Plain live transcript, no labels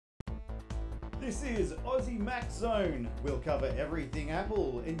This is Aussie Mac Zone. We'll cover everything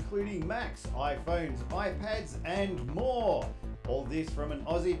Apple, including Macs, iPhones, iPads, and more. All this from an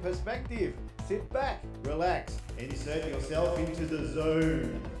Aussie perspective. Sit back, relax, insert yourself into the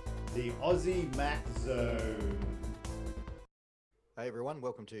zone. The Aussie Mac Zone. Hey everyone,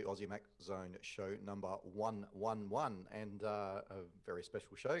 welcome to Aussie Mac Zone show number 111, and a very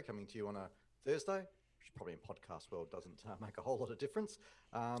special show coming to you on a Thursday, which probably in podcast world doesn't make a whole lot of difference,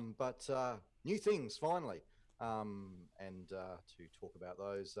 but new things finally, and to talk about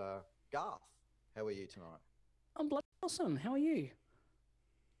those, Garth, how are you tonight? I'm bloody awesome. How are you?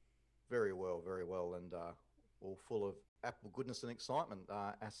 Very well, and all full of Apple goodness and excitement,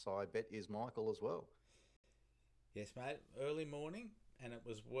 as I bet is Michael as well. Yes, mate. Early morning, and it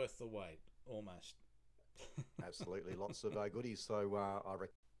was worth the wait, almost. Absolutely, lots of goodies. So I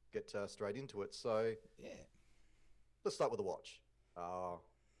reckon get straight into it. So Yeah. let's start with the watch.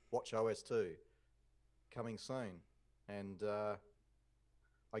 Watch OS 2 coming soon, and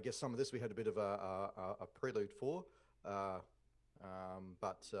I guess some of this we had a bit of a prelude for,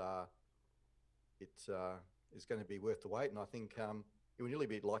 but it is going to be worth the wait, and I think it will nearly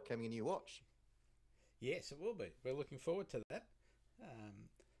be like having a new watch. Yes, it will be. We're looking forward to that.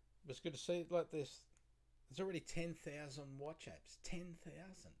 It was good to see like this. There's already 10,000 watch apps.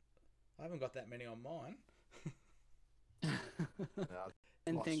 10,000. I haven't got that many on mine.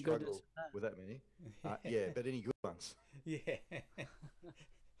 And Might thank struggle goodness. with that many. Yeah, but any good ones? Yeah.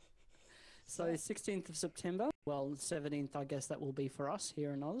 So 16th of September, well, 17th, I guess that will be for us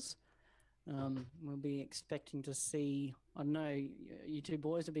here in Oz. We'll be expecting to see, I don't know, you two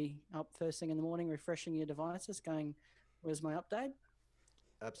boys will be up first thing in the morning, refreshing your devices, going, where's my update?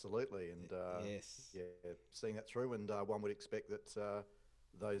 Absolutely, and Yes. yeah, seeing that through, and one would expect that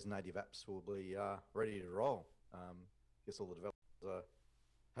those native apps will be ready to roll. Guess all the developers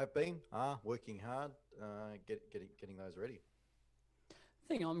are working hard, getting those ready. The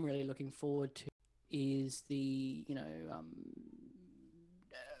thing I'm really looking forward to is the,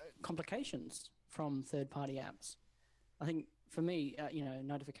 complications from third-party apps. I think for me,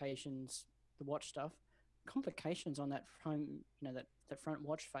 notifications, the watch stuff, complications on that front, that front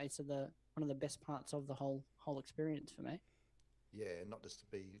watch face are one of the best parts of the whole experience for me. Yeah, not just to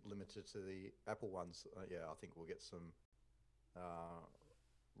be limited to the Apple ones. Yeah, I think we'll get some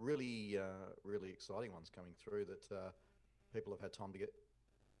really exciting ones coming through that people have had time to get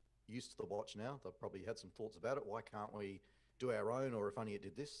used to the watch now. They've probably had some thoughts about it. Why can't we do our own, or if only it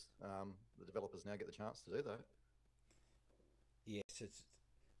did this? The developers now get the chance to do that. Yes,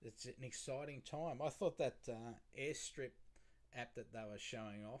 it's an exciting time. I thought that Airstrip app that they were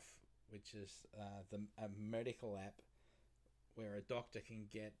showing off, which is a medical app where a doctor can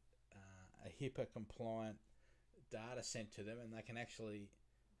get a HIPAA compliant data sent to them, and they can actually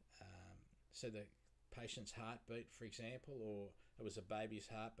see the patient's heartbeat, for example, or it was a baby's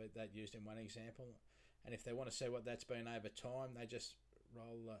heartbeat that used in one example. And if they want to see what that's been over time, they just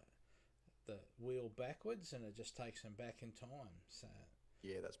roll the wheel backwards, and it just takes them back in time. So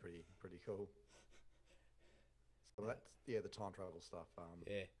yeah, that's pretty cool. So that's the time travel stuff.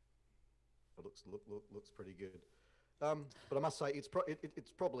 Yeah, it looks pretty good. But I must say, it's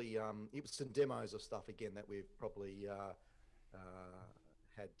probably it was some demos of stuff again that we've probably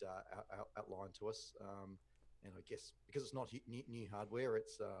had outlined to us, and I guess because it's not new hardware,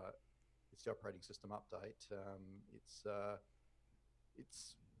 it's the operating system update. It's a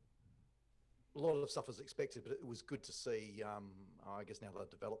lot of stuff as expected, but it was good to see. I guess now they've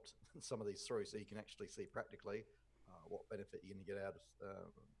developed some of these through, so you can actually see practically what benefit you're going to get out of,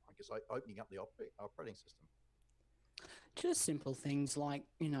 I guess, opening up the operating system. Just simple things like,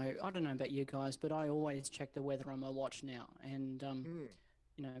 I don't know about you guys, but I always check the weather on my watch now, and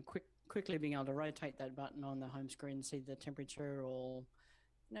quickly being able to rotate that button on the home screen and see the temperature, or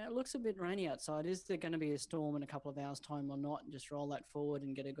it looks a bit rainy outside. Is there going to be a storm in a couple of hours' time or not? And just roll that forward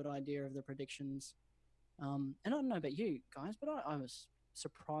and get a good idea of the predictions. And I don't know about you guys, but I was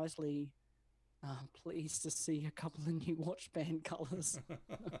surprisingly pleased to see a couple of new watch band colours.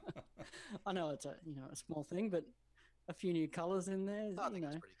 I know it's a small thing, but a few new colours in there. I think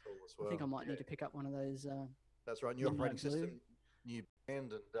it's pretty cool as well. I think I might need to pick up one of those. That's right, new operating system, new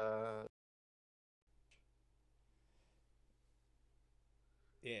band, and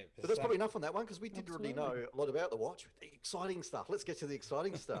yeah. but that's probably enough on that one, because we did really know a lot about the watch. The exciting stuff. Let's get to the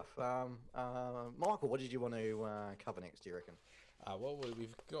exciting stuff. Michael, what did you want to cover next, do you reckon? Well,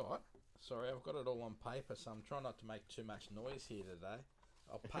 we've got. Sorry, I've got it all on paper, so I'm trying not to make too much noise here today.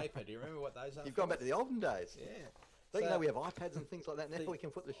 Paper, do you remember what those are? You've gone back to the olden days. Yeah. Don't you know we have iPads and things like that now? We can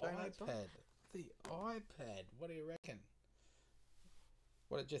put the show notes on. The iPad. What do you reckon?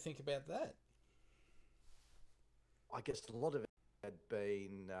 What did you think about that? I guess a lot of it had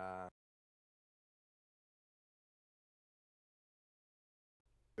been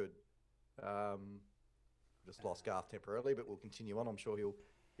good. Just lost Garth temporarily, but we'll continue on. I'm sure he'll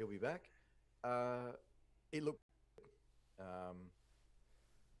be back. It looked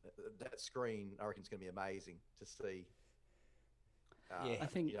that screen. I reckon it's going to be amazing to see. I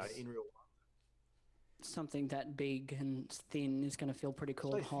think in real something that big and thin is going to feel pretty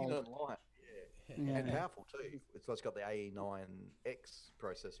cool so to hold. thin and light, Yeah. and powerful too. It's got the AE9X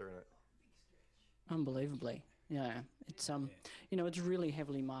processor in it. Unbelievably. Yeah. It's it's really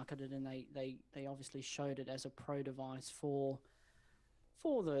heavily marketed, and they obviously showed it as a pro device for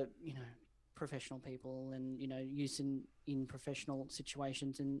the, professional people and, use in professional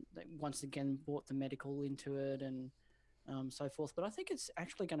situations, and they once again brought the medical into it and so forth. But I think it's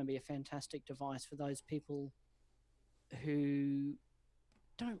actually going to be a fantastic device for those people who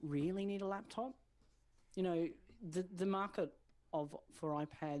don't really need a laptop. The market for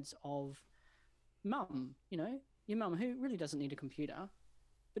iPads of mum, your mum who really doesn't need a computer,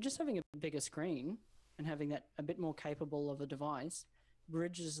 but just having a bigger screen and having that a bit more capable of a device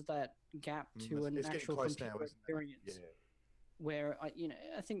bridges that gap to an actual computer experience. Where I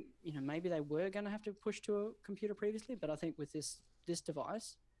think maybe they were going to have to push to a computer previously, but I think with this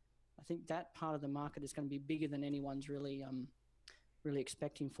device, I think that part of the market is going to be bigger than anyone's really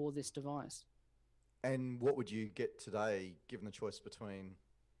expecting for this device. And what would you get today, given the choice between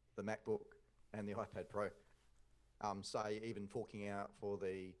the MacBook and the iPad Pro? Say even forking out for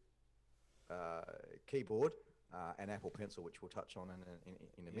the keyboard and Apple Pencil, which we'll touch on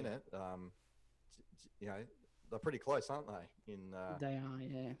in a minute. They're pretty close, aren't they? They are,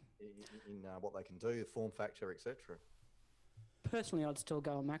 yeah. In what they can do, form factor, etc. Personally, I'd still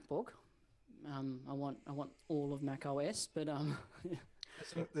go a MacBook. I want all of Mac OS, but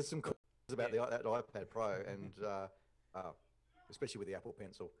there's some cool things about that iPad Pro, and especially with the Apple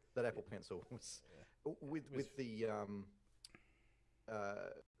Pencil. That Apple Pencil was with the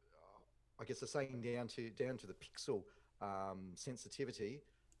I guess they're saying down to the pixel sensitivity.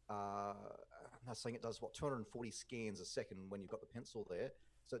 They're saying it does 240 scans a second when you've got the pencil there.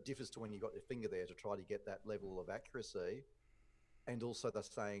 So it differs to when you've got your finger there to try to get that level of accuracy. And also they're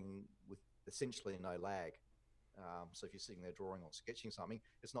saying with essentially no lag. So if you're sitting there drawing or sketching something,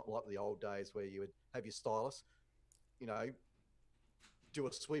 it's not like the old days where you would have your stylus, do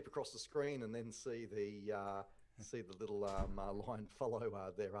a sweep across the screen and then see the little line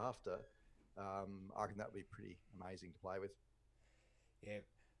follow thereafter. I reckon that would be pretty amazing to play with. Yeah.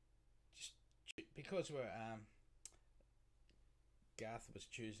 Just because Garth was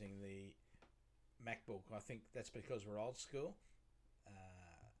choosing the MacBook, I think that's because we're old school.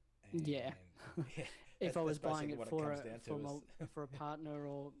 If I was buying it for a partner,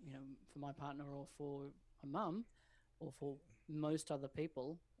 or for my partner, or for a mum, or for most other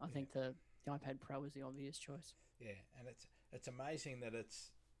people, I think the iPad Pro is the obvious choice. Yeah, and it's amazing that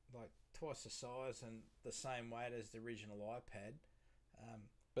it's like twice the size and the same weight as the original iPad.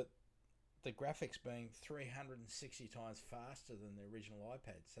 But the graphics being 360 times faster than the original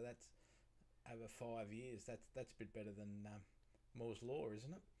iPad, so that's over 5 years. That's a bit better than Moore's law,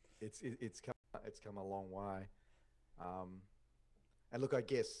 isn't it? It's come a long way, and look, I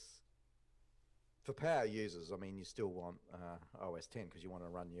guess for power users, I mean, you still want OS 10 because you want to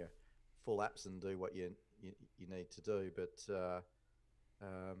run your full apps and do what you need to do. But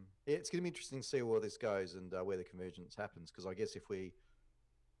it's going to be interesting to see where this goes and where the convergence happens. Because I guess if we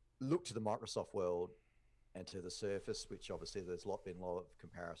look to the Microsoft world and to the Surface, which obviously there's been a lot of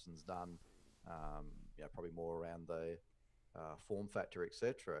comparisons done, probably more around the form factor,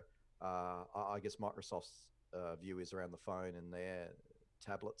 etc. I guess Microsoft's view is around the phone and their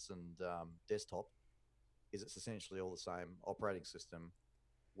tablets and desktop is it's essentially all the same operating system,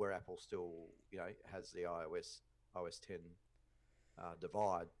 where Apple still has the OS 10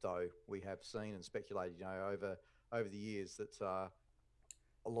 divide. Though we have seen and speculated over the years that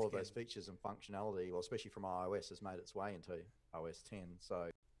a lot of those features and functionality, well, especially from iOS, has made its way into OS 10. So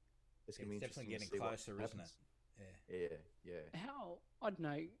it's going to be interesting. Definitely getting closer, isn't it? Yeah. How, I don't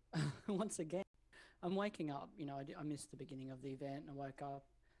know, once again, I'm waking up, I missed the beginning of the event, and I woke up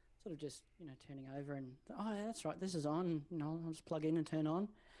sort of just, turning over and, oh, yeah, that's right, this is on, I'll just plug in and turn on.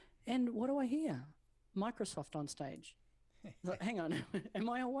 And what do I hear? Microsoft on stage. Like, hang on, am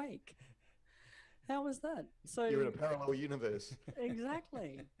I awake? How was that? So you're in a parallel universe.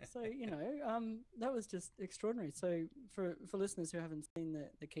 Exactly. So, that was just extraordinary. So for listeners who haven't seen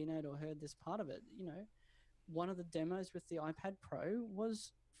the keynote or heard this part of it, one of the demos with the iPad Pro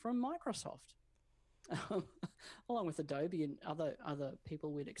was from Microsoft, along with Adobe and other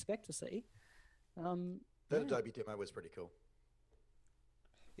people we'd expect to see. That Adobe demo was pretty cool.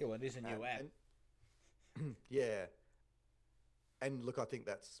 Yeah, well, it is a new app. Yeah. And look, I think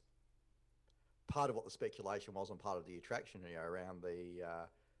that's part of what the speculation was and part of the attraction, around the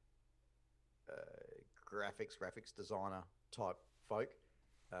graphics designer type folk.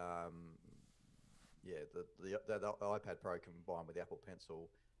 Yeah, the iPad Pro combined with the Apple Pencil,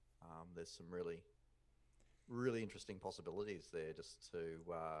 there's some really interesting possibilities there. Just to,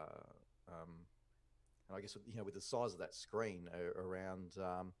 and I guess with the size of that screen around,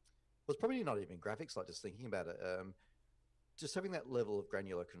 well, it's probably not even graphics. Like just thinking about it, just having that level of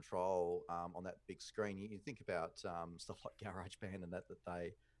granular control on that big screen. You think about stuff like GarageBand and that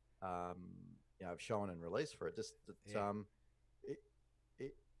they have shown and released for it. Just that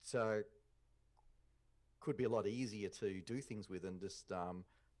it could be a lot easier to do things with than just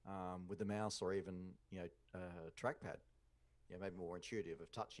with the mouse or even trackpad. Maybe more intuitive of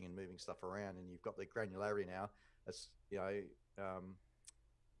touching and moving stuff around, and you've got the granularity now. As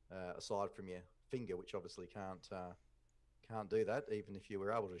aside from your finger, which obviously can't do that, even if you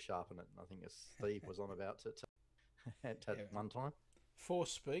were able to sharpen it. I think Steve was on about it at one time. 4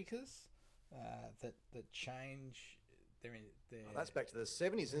 speakers that change. That's back to the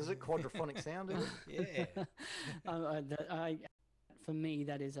 70s, is it? Quadraphonic sound, is it? Yeah. For me,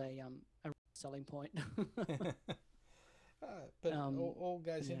 that is a selling point. But all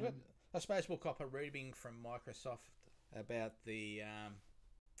goes into it. I suppose we'll cop a reading from Microsoft about the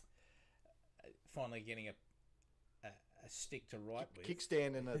finally getting a stick to write with.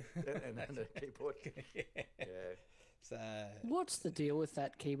 Kickstand and a keyboard. Yeah. So what's the deal with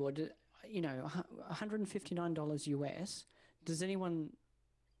that keyboard? $159 US. Does anyone?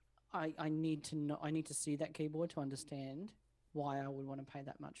 I need to know. I need to see that keyboard to understand why I would want to pay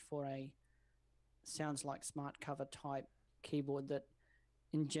that much for a sounds like smart cover type keyboard that,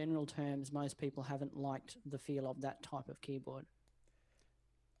 in general terms, most people haven't liked the feel of that type of keyboard.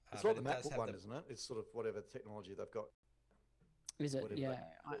 It's like the MacBook one, isn't it? It's sort of whatever technology they've got. Is it? Yeah.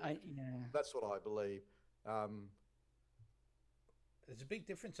 Yeah. That's what I believe. There's a big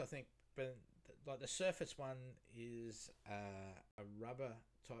difference, I think. But like the Surface one is a rubber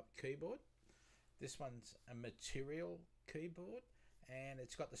type keyboard. This one's a material keyboard, and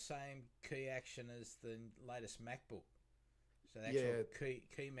it's got the same key action as the latest MacBook. So the actual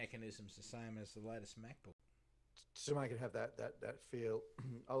key mechanism's the same as the latest MacBook. To make it have that feel.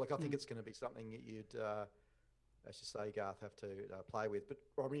 I think it's going to be something that you'd, as you say, Garth, have to play with. But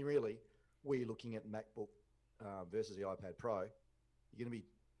I mean, really, we're looking at MacBook versus the iPad Pro. You're going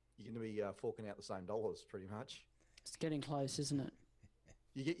to be forking out the same dollars pretty much. It's getting close, isn't it?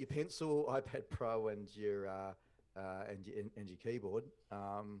 You get your pencil, iPad Pro, and your keyboard.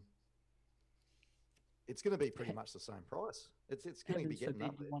 It's going to be pretty much the same price. It's going to be getting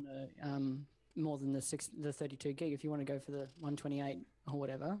up there. You want to, more than the 32 gig. If you want to go for the 128 or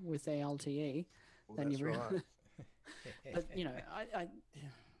whatever with the LTE, then that's right. But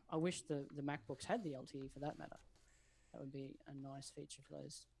I wish the MacBooks had the LTE for that matter. That would be a nice feature for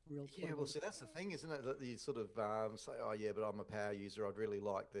those real. Yeah, well, see, that's the thing, isn't it? That you sort of say, "Oh, yeah, but I'm a power user. I'd really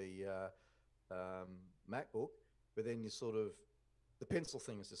like the MacBook." But then you sort of the pencil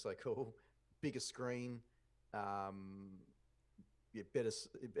thing is just so cool. Bigger screen, better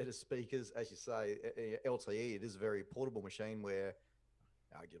speakers, as you say. LTE. It is a very portable machine where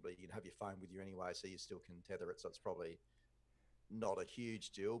arguably you can have your phone with you anyway, so you still can tether it. So it's probably not a huge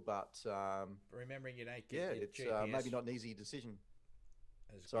deal, but remembering you don't get it's GPS maybe not an easy decision.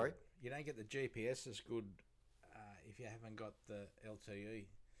 Sorry, you don't get the GPS as good if you haven't got the LTE.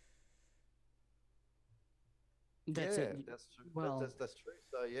 That's true. Well, that's true.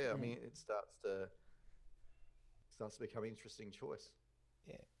 So I mean, it starts to become an interesting choice.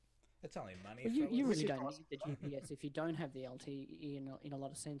 Yeah, it's only money. Well, you really don't need the GPS if you don't have the LTE in a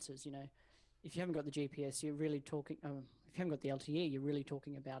lot of senses. If you haven't got the GPS, you're really talking. If you haven't got the LTE, you're really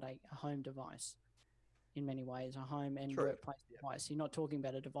talking about a home device. In many ways, a home and workplace device. You're not talking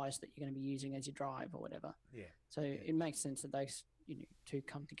about a device that you're going to be using as you drive or whatever. Yeah. So it makes sense that those two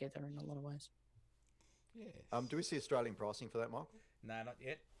come together in a lot of ways. Yeah. Do we see Australian pricing for that, Michael? No, not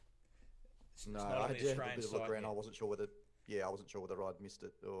yet. I had a bit of a look around. I wasn't sure whether I'd missed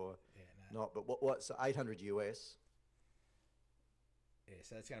it or not. But what's $800 US? Yeah,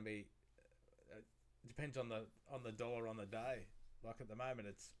 so it's going to be. It depends on the dollar on the day. Like at the moment,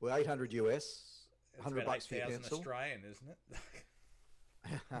 it's $800 US. It's $100 about for your pencil. Australian, isn't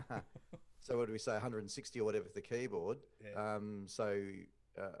it? So what do we say? 160 or whatever for the keyboard. Yeah.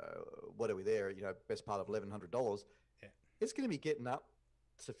 What are we there? Best part of $1,100. Yeah. It's going to be getting up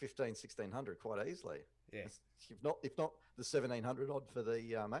to $1,600 quite easily. Yeah. If not the $1,700 odd for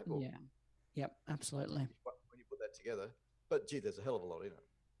the MacBook. Yeah. Yep. Absolutely. that together. But gee, there's a hell of a lot in it.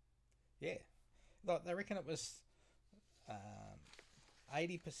 Yeah, like they reckon it was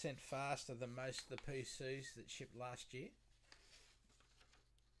 80% faster than most of the PCs that shipped last year.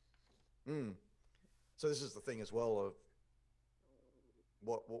 So this is the thing as well of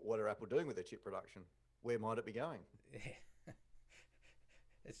what are Apple doing with their chip production? Where might it be going? Yeah,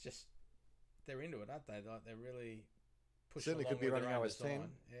 it's just they're into it, aren't they? Like they're really pushing Certainly along could be with running their own OS 10. design.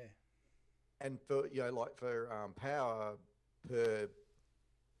 Yeah, And for like for power per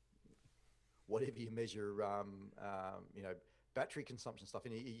whatever you measure, battery consumption stuff,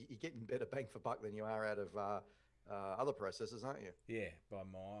 and you're getting better bang for buck than you are out of other processors, aren't you? yeah, by a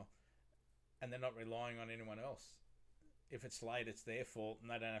mile. And they're not relying on anyone else. If it's late, it's their fault, and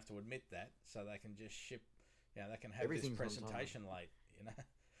they don't have to admit that, so they can just ship. They can have this presentation late.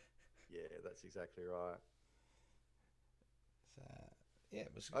 Yeah, that's exactly right. So yeah,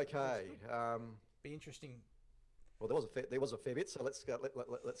 it was okay. It was be interesting. Well, there was a fair bit, so let's go.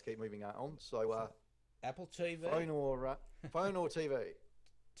 Let's keep moving on. So, Apple TV, phone or TV.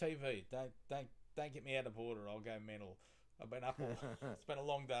 TV. Don't get me out of order. I'll go mental. I've been up. It's been a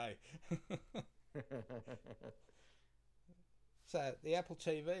long day. So the Apple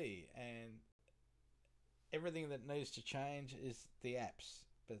TV and everything that needs to change is the apps,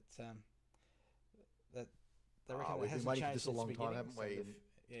 but that they reckon we've been waiting for this a long time, haven't we?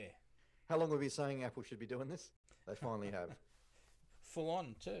 Yeah. How long have we been saying Apple should be doing this? They finally have. Full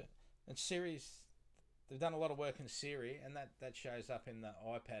on too, and Siri's. They've done a lot of work in Siri, and that shows up in the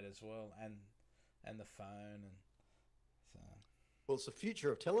iPad as well, and the phone, and so. Well, it's the future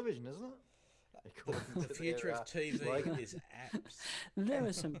of television, isn't it? The future of TV is apps. There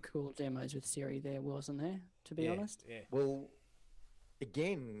were some cool demos with Siri there, wasn't there? To be honest. Yeah. Well,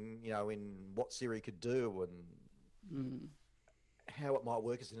 again, in what Siri could do and how it might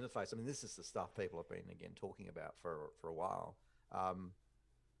work as an interface. I mean, this is the stuff people have been talking about for a while.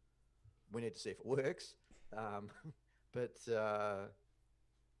 We need to see if it works, but the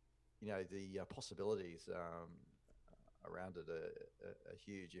possibilities around it are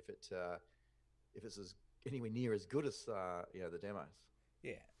huge. If it's anywhere near as good as the demos,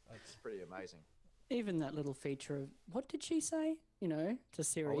 yeah, it's pretty amazing. Even that little feature of what did she say? To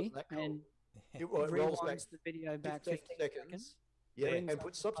Siri, and it rewinds the video back 15 seconds. Yeah, and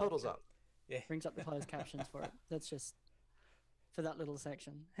put subtitles up. Yeah, brings up the closed captions for it. That's just for that little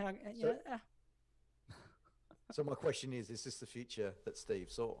section. So my question is this the future that Steve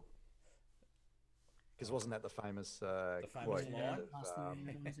saw? Because wasn't that the famous quote?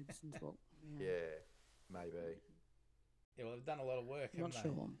 Yeah, maybe. Yeah, well, they've done a lot of work, haven't Not they?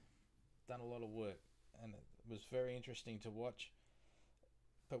 sure. Done a lot of work, and it was very interesting to watch.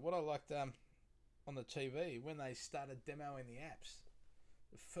 But what I liked on the TV, when they started demoing the apps,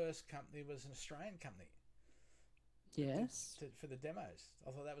 the first company was an Australian company. Yes. For the demos.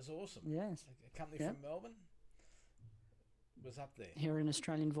 I thought that was awesome. Yes. A company from Melbourne was up there. Hear an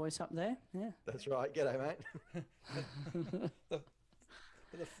Australian voice up there? Yeah. That's right. G'day, mate.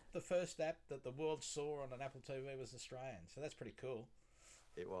 The first app that the world saw on an Apple TV was Australian, so that's pretty cool.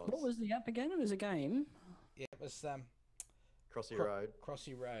 It was. What was the app again? It was a game. Yeah, it was Crossy Road.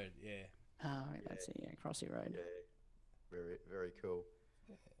 Crossy Road, yeah. Oh, that's it. Yeah, Crossy Road. Yeah, very very cool.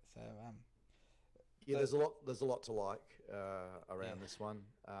 Yeah, so there's a lot to like around this one.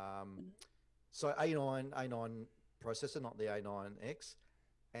 So A9 processor, not the A9X,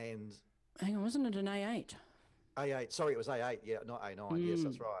 and hang on, wasn't it an A8? A8. Sorry, it was A8. Yeah, not A9. Yes,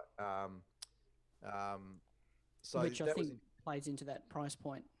 that's right. So which I think plays into that price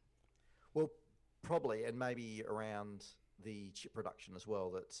point. Well, probably, and maybe around the chip production as well.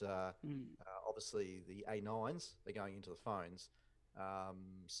 That obviously the A9s are going into the phones,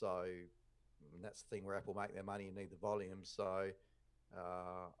 so that's the thing where Apple make their money and need the volume. So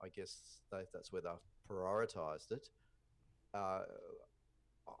I guess that's where they've prioritised it.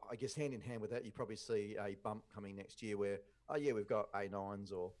 I guess hand in hand with that, you probably see a bump coming next year where, we've got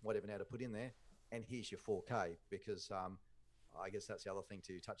A9s or whatever now to put in there, and here's your 4K, because I guess that's the other thing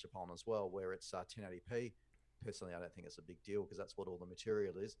to touch upon as well, where it's 1080p. Personally, I don't think it's a big deal because that's what all the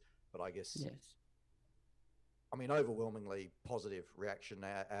material is. But I guess, yes. I mean, overwhelmingly positive reaction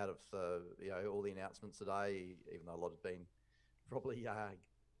out of all the announcements today, even though a lot have been probably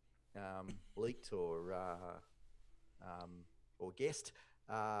leaked or guessed.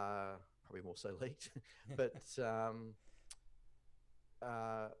 Probably more so leaked, but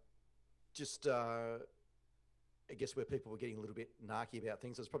I guess where people were getting a little bit narky about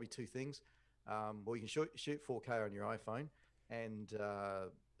things, there's probably two things. Well, you can shoot 4K on your iPhone, and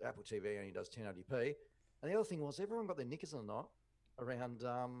Apple TV only does 1080p. And the other thing was everyone got their knickers in a knot around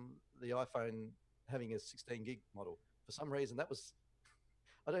the iPhone having a 16 gig model. For some reason, that was,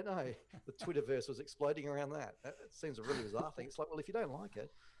 I don't know, the Twitterverse was exploding around that. It seems a really bizarre thing. It's like, well, if you don't like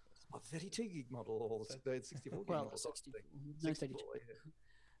it, it's my 32 gig model or the 64 gig Well, model. 60, no 64, 32.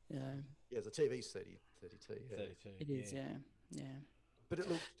 yeah. Yeah, Yeah, the TV's 32. Yeah. 32. it is. Yeah, yeah. But it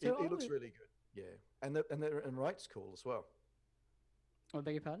looks So it looks really good. Yeah, and the remote's cool as well. I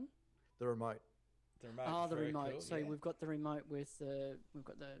beg your pardon? The remote. The remote. Oh, the very remote. Cool, So yeah. we've got the remote with we've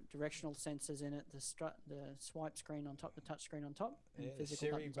got the directional sensors in it, the swipe screen on top, the touch screen on top, and Yeah, the physical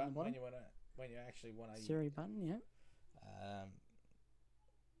Siri buttons on the button bottom. when you actually want to. Siri button, yeah.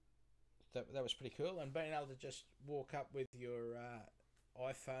 That was pretty cool, and being able to just walk up with your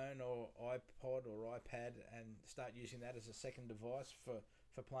iPhone or iPod or iPad and start using that as a second device for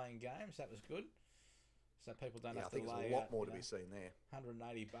playing games, that was good. So people don't have to lay I think there's a lot more to be seen there.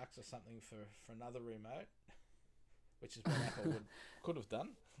 $180 or something for another remote, which is what Apple could have done.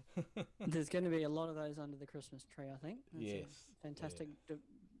 There's going to be a lot of those under the Christmas tree, I think. That's Yes, a fantastic,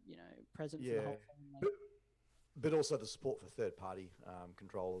 present for Yeah. the whole family. But also the support for third-party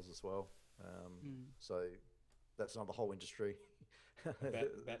controllers as well. So that's another whole industry About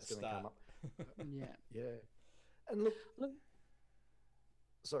that's to going to come start. up. Yeah. Yeah, and look. Look,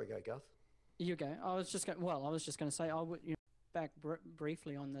 Sorry, go Garth. you go. I was just going to say I would back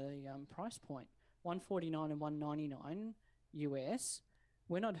briefly on the price point, $149 and $199 US.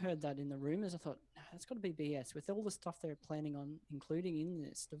 When I'd heard that in the rumors, I thought, no, that's got to be BS. With all the stuff they're planning on including in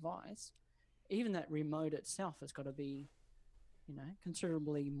this device, even that remote itself has got to be,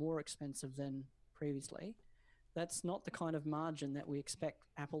 considerably more expensive than previously. That's not the kind of margin that we expect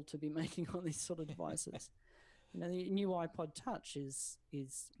Apple to be making on these sort of devices. The new iPod Touch is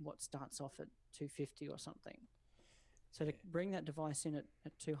what starts off at $250 or something. So to bring that device in at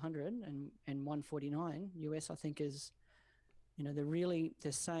 $200 and $149 US, I think is,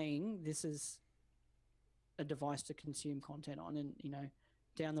 they're saying this is a device to consume content on, and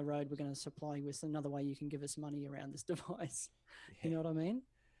down the road we're going to supply you with another way you can give us money around this device. Yeah. You know what I mean?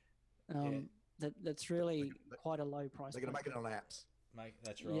 Yeah. That's really quite a low price. They're going to make it on apps.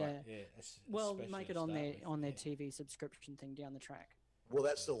 That's right. Yeah. Yeah. Make it on their TV subscription thing down the track. Well,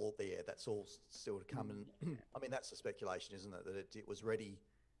 that's still there. That's all still to come. And I mean, that's the speculation, isn't it? That it was ready.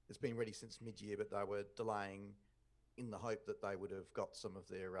 It's been ready since mid-year, but they were delaying in the hope that they would have got some of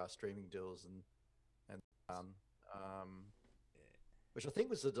their streaming deals and which I think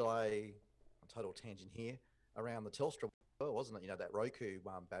was the delay. A total tangent here around the Telstra, wasn't it? That Roku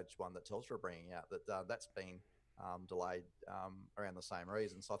badge one that Telstra are bringing out. That's been delayed around the same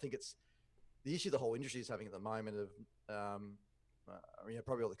reason. So I think it's the issue the whole industry is having at the moment of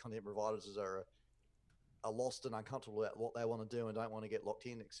probably all the content providers are lost and uncomfortable about what they want to do and don't want to get locked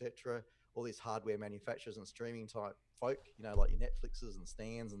in, etc. All these hardware manufacturers and streaming type folk, like your Netflixes and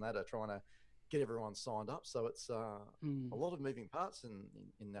Stans and that, are trying to get everyone signed up. So it's a lot of moving parts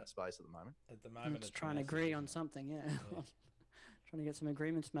in that space at the moment. At the moment, it's trying to agree on something, yeah. Trying to get some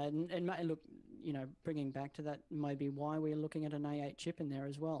agreements made. And look, bringing back to that, maybe why we're looking at an A8 chip in there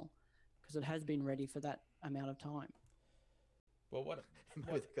as well, because it has been ready for that amount of time. Well, what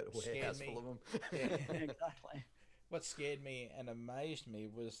they've got a warehouse full of them. Yeah, exactly. What scared me and amazed me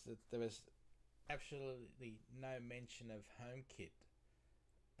was that there was absolutely no mention of HomeKit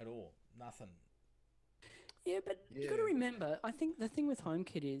at all. Nothing. Yeah, but you've got to remember, I think the thing with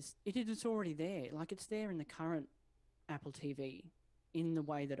HomeKit is it's already there. Like, it's there in the current Apple TV in the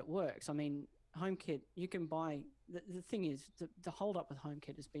way that it works. I mean, HomeKit, you can buy... The thing is, the hold-up with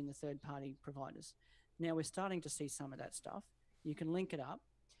HomeKit has been the third-party providers. Now we're starting to see some of that stuff. You can link it up.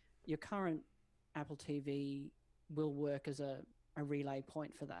 Your current Apple TV will work as a relay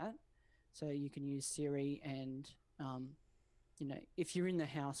point for that. So you can use Siri and... if you're in the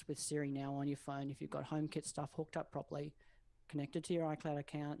house with Siri now on your phone, if you've got HomeKit stuff hooked up properly, connected to your iCloud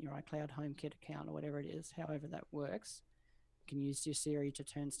account, your iCloud HomeKit account, or whatever it is, however that works, you can use your Siri to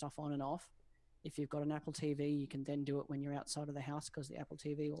turn stuff on and off. If you've got an Apple TV, you can then do it when you're outside of the house because the Apple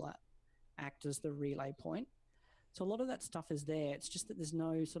TV will act as the relay point. So a lot of that stuff is there. It's just that there's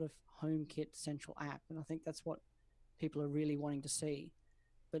no sort of HomeKit central app, and I think that's what people are really wanting to see.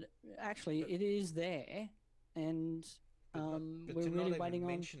 But actually, it is there, and... but we're to really not waiting even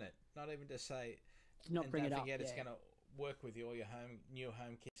on mention it, not even to say, not bring it up. Forget it's Yeah. going to work with all your new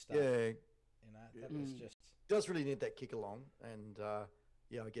HomeKit stuff. Yeah, that was just. Does really need that kick along, and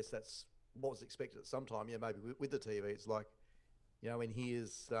I guess that's what was expected at some time. Maybe with the TV, it's like, when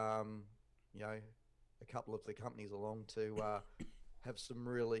here's a couple of the companies along to have some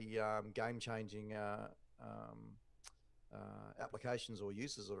really game-changing applications or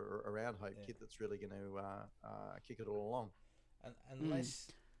uses around HomeKit that's really going to kick it all along. Unless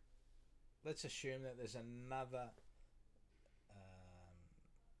let's assume that there's another um,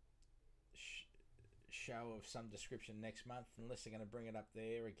 show of some description next month, unless they're going to bring it up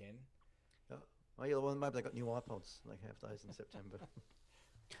there again. Oh yeah, well maybe they got new iPods. They have those in September.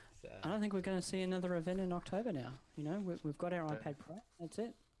 So, I don't think we're going to see another event in October now. You know, we've got our iPad Pro. That's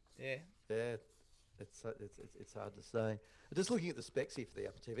it. yeah. Yeah, it's hard to say. Just looking at the specs here for the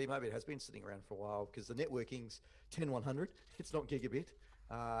Apple TV, maybe it has been sitting around for a while because the networking's 10/100. It's not gigabit,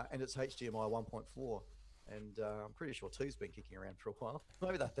 and it's HDMI 1.4. And I'm pretty sure 2's been kicking around for a while.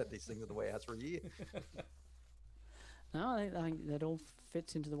 Maybe they've had these things in the warehouse for a year. No, I think that all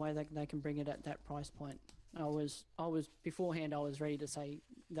fits into the way that they can bring it at that price point. I was beforehand. I was ready to say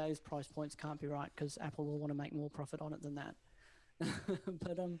those price points can't be right because Apple will want to make more profit on it than that.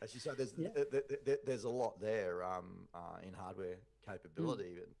 But as you say, there's a lot there in hardware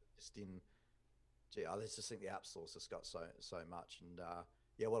capability, but just in I just think the App Store's just got so much. And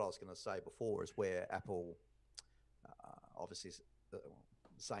yeah, what I was going to say before is where Apple obviously is,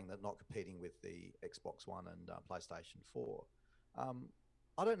 saying that not competing with the Xbox One and PlayStation 4.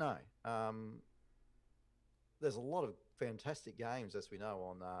 I don't know. There's a lot of fantastic games, as we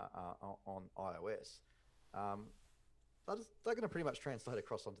know, on iOS. They're going to pretty much translate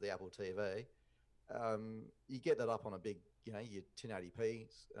across onto the Apple TV. You get that up on a big, your 1080p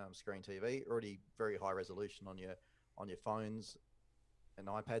screen TV, already very high resolution on your phones and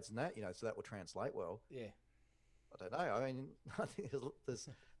iPads and that, so that will translate well. Yeah. I don't know. I mean, I think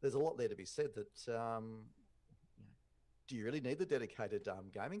there's a lot there to be said that. Do you really need the dedicated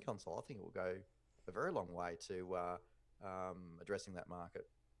gaming console? I think it will go a very long way to addressing that market.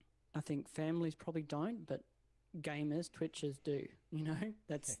 I think families probably don't, but gamers, Twitchers do.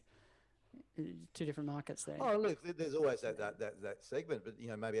 That's two different markets there. Oh, look, there's always that segment, but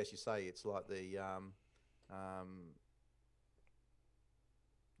maybe as you say, it's like the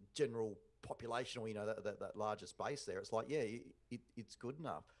general population, or that larger space there. It's like, yeah, it's good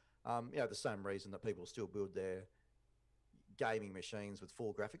enough. The same reason that people still build their gaming machines with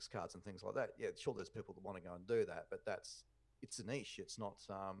full graphics cards and things like that. Yeah, sure, there's people that want to go and do that, but it's a niche. It's not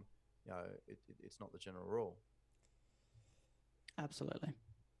it's not the general rule. Very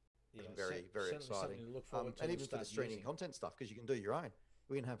Yeah, very exciting. Something to look forward to and even for the streaming content stuff, because you can do your own.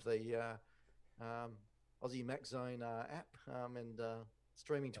 We can have the Aussie Mac Zone app and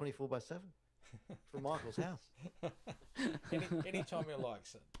streaming 24/7 from Michael's house. Anytime you like,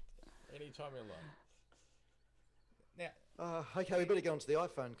 sir. Anytime you like. Now, okay, we better go on to the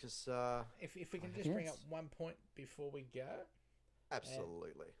iPhone because if we can just bring up one point before we go.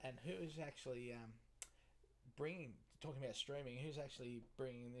 Absolutely. And who's actually talking about streaming, who's actually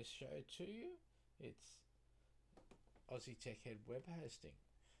bringing this show to you? It's Aussie Tech Head Web Hosting,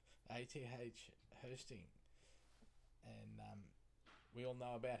 ATH Hosting. And we all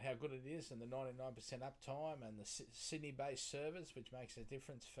know about how good it is and the 99% uptime and the Sydney-based servers, which makes a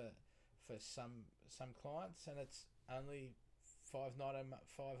difference for some clients. And it's only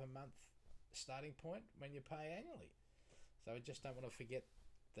 $5.95 a month starting point when you pay annually. So we just don't want to forget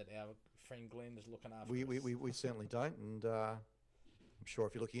that our friend Glenn is looking after us. We certainly don't, and I'm sure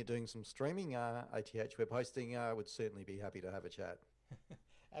if you're looking at doing some streaming, ATH Web Hosting would certainly be happy to have a chat.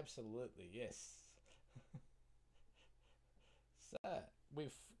 Absolutely, yes. So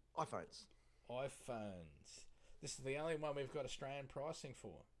we've iPhones. This is the only one we've got Australian pricing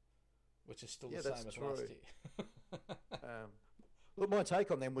for, which is still the same as last year. Look, my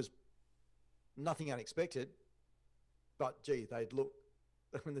take on them was nothing unexpected, but gee, they'd look.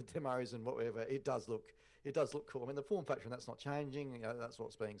 I mean, the demos and whatever, it does look cool. I mean, the form factor and that's not changing. That's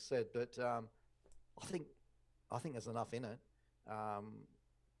what's being said, but I think there's enough in it.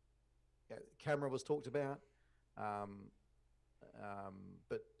 Camera was talked about,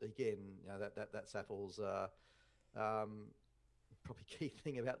 but again, that's Apple's probably key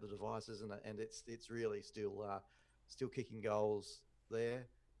thing about the devices, and it's really still kicking goals there.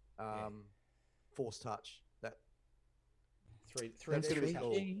 Force touch. 3D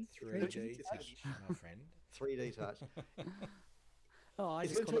touch, my friend. 3D touch. Oh, I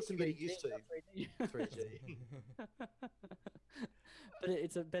it's just going to call take it some getting used to. 3G.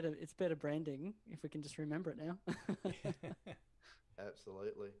 But it's better branding if we can just remember it now.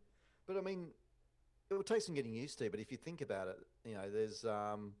 Absolutely. But I mean, it will take some getting used to. But if you think about it, there's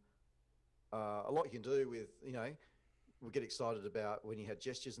a lot you can do with we get excited about when you had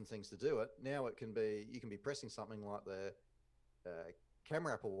gestures and things to do it. Now you can be pressing something like the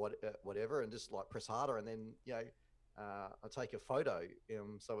camera app or whatever, and just like press harder, and then I take a photo.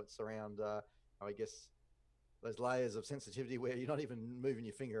 So it's around I guess those layers of sensitivity where you're not even moving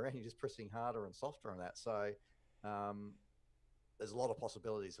your finger around, you're just pressing harder and softer on that. So there's a lot of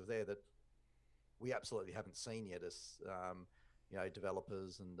possibilities of there that we absolutely haven't seen yet as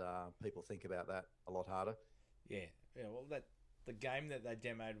developers and people think about that a lot harder. Yeah. Well, that the game that they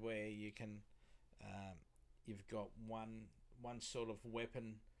demoed where you can, you've got one sort of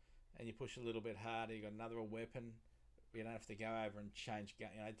weapon, and you push a little bit harder. You got another weapon. You don't have to go over and change. You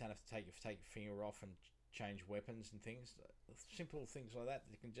don't have to take your finger off and change weapons and things. Simple things like that.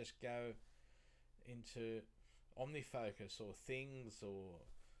 You can just go into OmniFocus or things or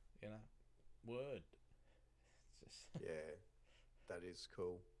Word. It's just Yeah, that is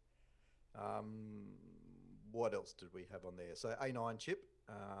cool. What else did we have on there? So A9 chip.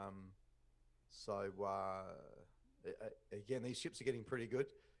 Again, these chips are getting pretty good.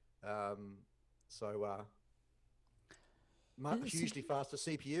 Hugely faster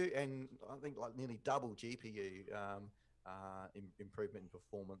CPU, and I think like nearly double GPU improvement in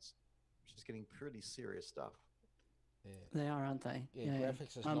performance, which is getting pretty serious stuff. Yeah, They are, aren't they? yeah.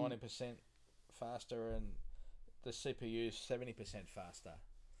 Graphics is 90% faster, and the CPU is 70% faster.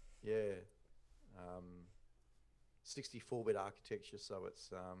 Yeah, 64-bit architecture, so it's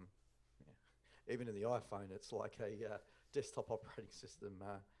even in the iPhone, it's like a desktop operating system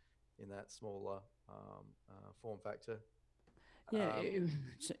in that smaller form factor. Yeah,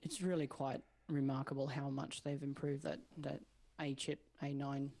 it's really quite remarkable how much they've improved that A chip,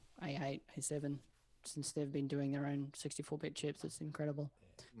 A9, A8, A7 since they've been doing their own 64-bit chips. It's incredible.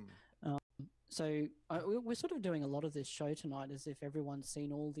 Mm. So we're sort of doing a lot of this show tonight as if everyone's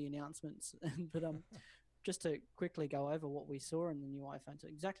seen all the announcements. But just to quickly go over what we saw in the new iPhone, so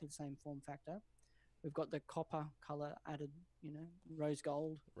exactly the same form factor. We've got the copper color added, rose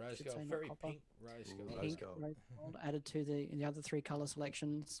gold. Rose should gold, say, not very copper. pink rose gold. Rose Pink, gold. rose gold added to the other three color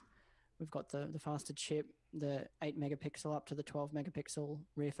selections. We've got the faster chip, the 8 megapixel up to the 12 megapixel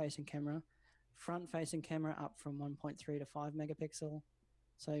rear facing camera, front facing camera up from 1.3 to 5 megapixel.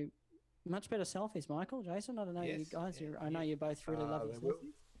 So much better selfies, Michael, Jason. I don't know, Yes, you guys. yeah. I know you both really love your They will.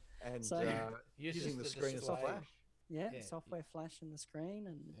 selfies. And So- using the screen as a display. flash. Yeah, Yeah. software flash in the screen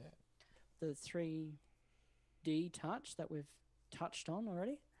and Yeah. the 3D touch that we've touched on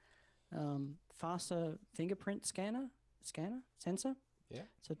already. Faster fingerprint sensor. Yeah.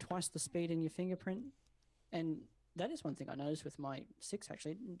 So twice the speed in your fingerprint. And that is one thing I noticed with my 6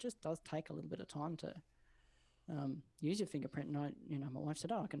 actually. It just does take a little bit of time to use your fingerprint. And my wife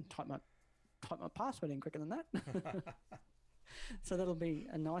said, "Oh, I can type my password in quicker than that." So that'll be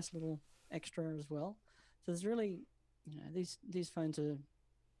a nice little extra as well. So there's really, these phones are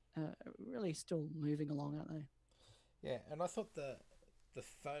really still moving along, aren't they? Yeah, and I thought the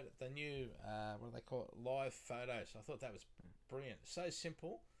new what do they call it, live photos. I thought that was brilliant. So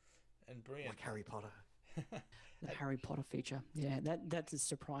simple and brilliant. Like Harry Potter. The Harry Potter feature. Yeah, that is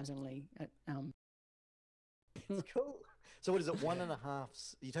surprisingly. It's cool. So what is it?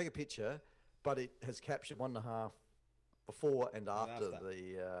 1.5? You take a picture, but it has captured 1.5 before and after after.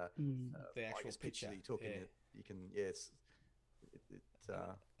 the actual picture that you took. yeah. And you can it's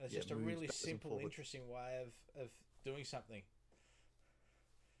It's just a moves really backwards and simple, forwards. interesting way of doing something.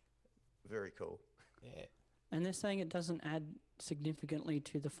 Very cool. Yeah. And they're saying it doesn't add significantly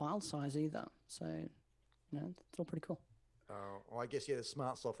to the file size either. So, it's all pretty cool. I guess the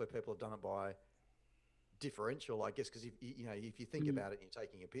smart software people have done it by differential. I guess because if you think about it, and you're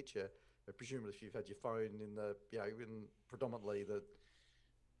taking a picture. But presumably, if you've had your phone in in predominantly the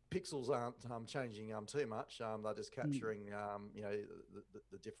pixels aren't changing too much. They're just capturing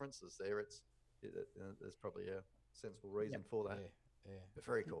the differences there. There's probably a sensible reason for that. Yeah. But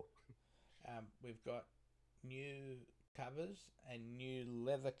very cool. We've got new covers and new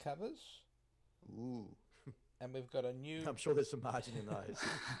leather covers, Ooh, and we've got a new I'm sure there's some margin in those.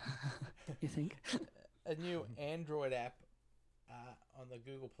 You think? a new Android app on the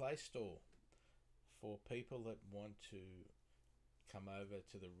Google Play Store for people that want to come over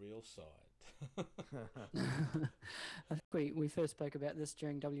to the real side. I think we first spoke about this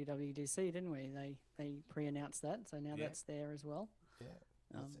during WWDC, didn't we? They pre-announced that, so now Yeah. that's there as well. Yeah,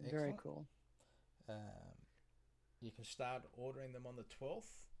 that's Very excellent. cool. You can start ordering them on the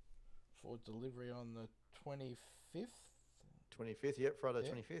 12th for delivery on the 25th. 25th, yep, Friday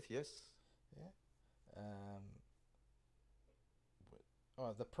Yeah. 25th, yes.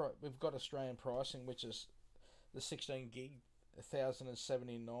 We've got Australian pricing, which is the 16 gig,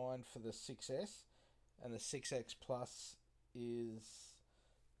 1,079 for the 6S, and the 6X Plus is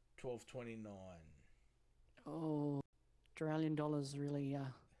 1,229. Oh, Australian dollars really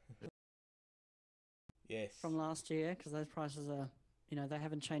Yes. from last year, because those prices are, they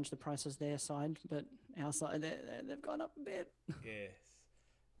haven't changed the prices their side, but our side, they've gone up a bit. Yes.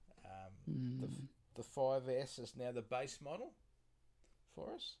 Mm. The 5S is now the base model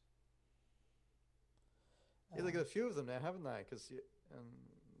for us. Yeah, they've got a few of them now, haven't they? Because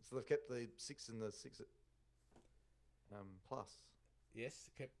so they've kept the 6 and the 6 plus. Yes,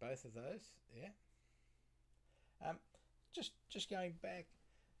 kept both of those. Yeah. Just going back,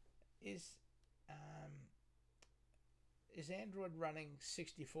 is Android running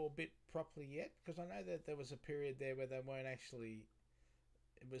 64-bit properly yet? Because I know that there was a period there where they weren't actually.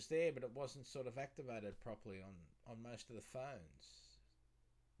 It was there, but it wasn't sort of activated properly on most of the phones.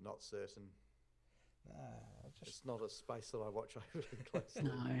 Not certain. No, it's not a space that I watch overly closely.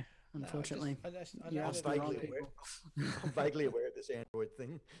 No, unfortunately. I know I'm vaguely aware of this Android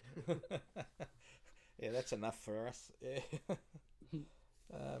thing. Yeah, that's enough for us. Yeah.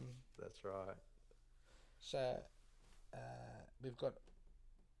 That's right. So we've got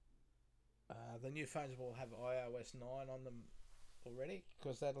the new phones will have iOS 9 on them already,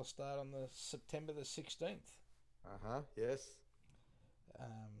 because that'll start on the September the 16th. Yes.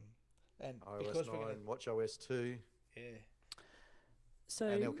 And iOS because 9, we're gonna, watchOS 2, yeah. So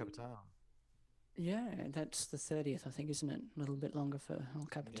and El Capitan. yeah, that's the 30th, I think, isn't it? A little bit longer for El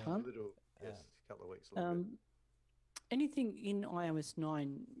Capitan. A little, yes, a couple of weeks. A little bit. Anything in iOS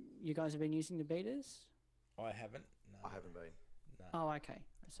 9, you guys have been using the betas? I haven't. No. I haven't been. No. Oh, okay.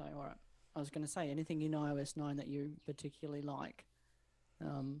 So, all right. I was going to say anything in iOS 9 that you particularly like.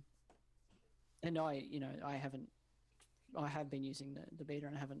 And I have been using the beta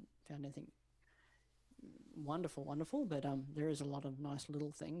and I haven't found anything wonderful, but there is a lot of nice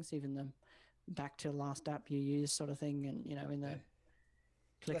little things, even the back to last app you use sort of thing, and in the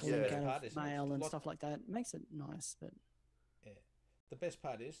click a link out of mail and stuff like that. It makes it nice, but yeah, the best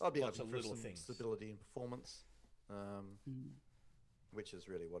part is I'd be lots looking of for little some things. stability and performance, which is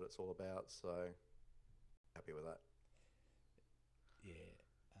really what it's all about. So happy with that. Yeah.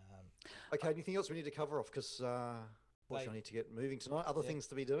 Okay, anything else we need to cover off? Because I need to get moving tonight. Other things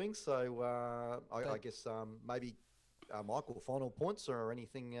to be doing. So I guess maybe Michael, final points or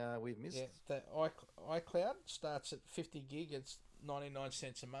anything we've missed? Yeah, the iCloud starts at 50 gig. It's 99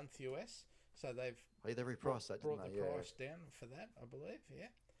 cents a month US. So they've repriced that, didn't brought they? the price down for that, I believe.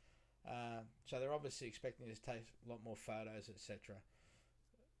 Yeah. So they're obviously expecting us to take a lot more photos, etc.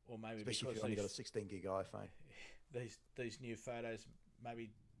 Or maybe especially because if you've only got a 16 gig iPhone. These new photos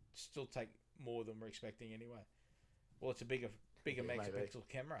maybe still take more than we're expecting anyway. Well, it's a bigger megapixel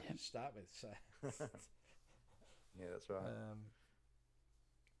camera to start with, so. Yeah, that's right.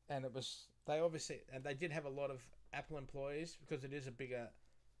 And they did have a lot of Apple employees, because it is a bigger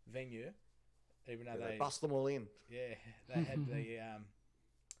venue, even though they bust them all in. Yeah, they had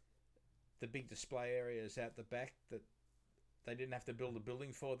the big display areas out the back that they didn't have to build a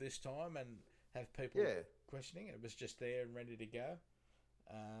building for this time and have people questioning. It was just there and ready to go.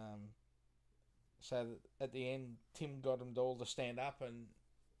 So at the end, Tim got them all to stand up and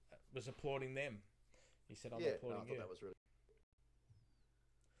was applauding them. He said, "I'm applauding you." That was really.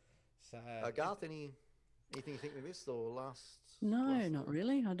 So, Garth, anything you think we missed or last? No, not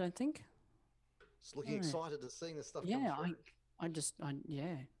really. I don't think. Just looking excited to seeing the stuff. Yeah, come through.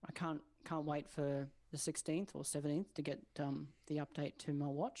 I can't wait for the 16th or 17th to get the update to my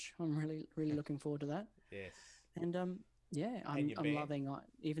watch. I'm really looking forward to that. Yes. And I'm loving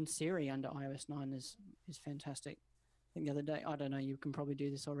even Siri under iOS 9 is fantastic. I think the other day, I don't know, you can probably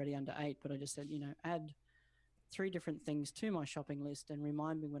do this already under 8, but I just said, add 3 different things to my shopping list and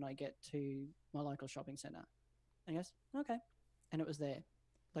remind me when I get to my local shopping centre. And he goes, okay. And it was there.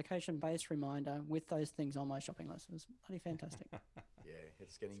 Location-based reminder with those things on my shopping list. It was bloody fantastic. Yeah,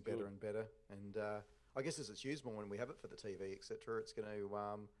 it's getting better and better. And I guess as it's used more when we have it for the TV, etc., it's going to,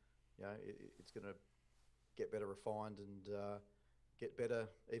 it's going to get better refined and get better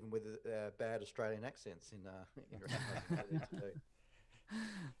even with bad Australian accents in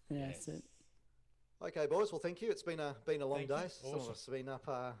Yeah, that's it. Okay, boys. Well, thank you. It's been a long day. Awesome. Some of us have been up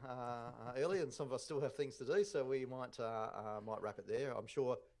early, and some of us still have things to do. So we might wrap it there. I'm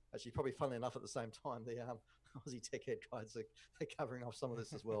sure. Actually, probably funnily enough, at the same time, the Aussie Tech Head guides are covering off some of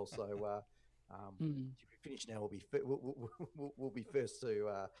this as well. So if we finish now, we'll be first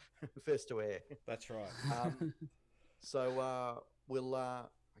to air. That's right. So we'll I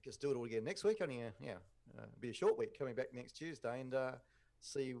guess do it all again next week. Only be a short week, coming back next Tuesday, and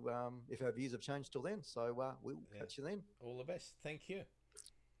see if our views have changed till then. So we'll catch you then. All the best. Thank you.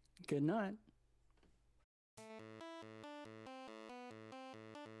 Good night.